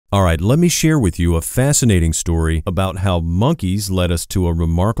All right, let me share with you a fascinating story about how monkeys led us to a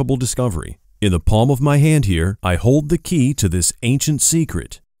remarkable discovery. In the palm of my hand here, I hold the key to this ancient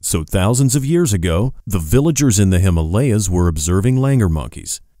secret. So thousands of years ago, the villagers in the Himalayas were observing langur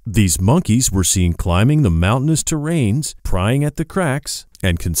monkeys. These monkeys were seen climbing the mountainous terrains, prying at the cracks,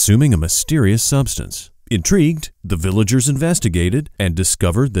 and consuming a mysterious substance. Intrigued, the villagers investigated and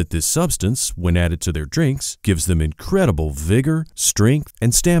discovered that this substance, when added to their drinks, gives them incredible vigor, strength,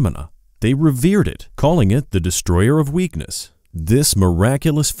 and stamina. They revered it, calling it the destroyer of weakness. This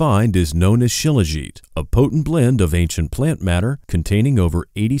miraculous find is known as Shilajit, a potent blend of ancient plant matter containing over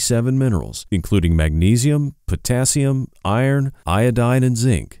 87 minerals, including magnesium, potassium, iron, iodine, and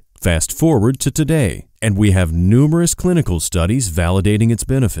zinc. Fast forward to today, and we have numerous clinical studies validating its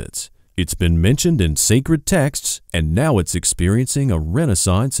benefits. It's been mentioned in sacred texts, and now it's experiencing a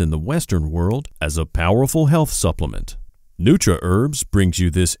renaissance in the Western world as a powerful health supplement. NutriHerbs brings you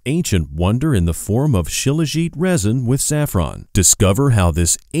this ancient wonder in the form of Shilajit resin with saffron. Discover how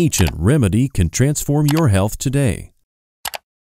this ancient remedy can transform your health today.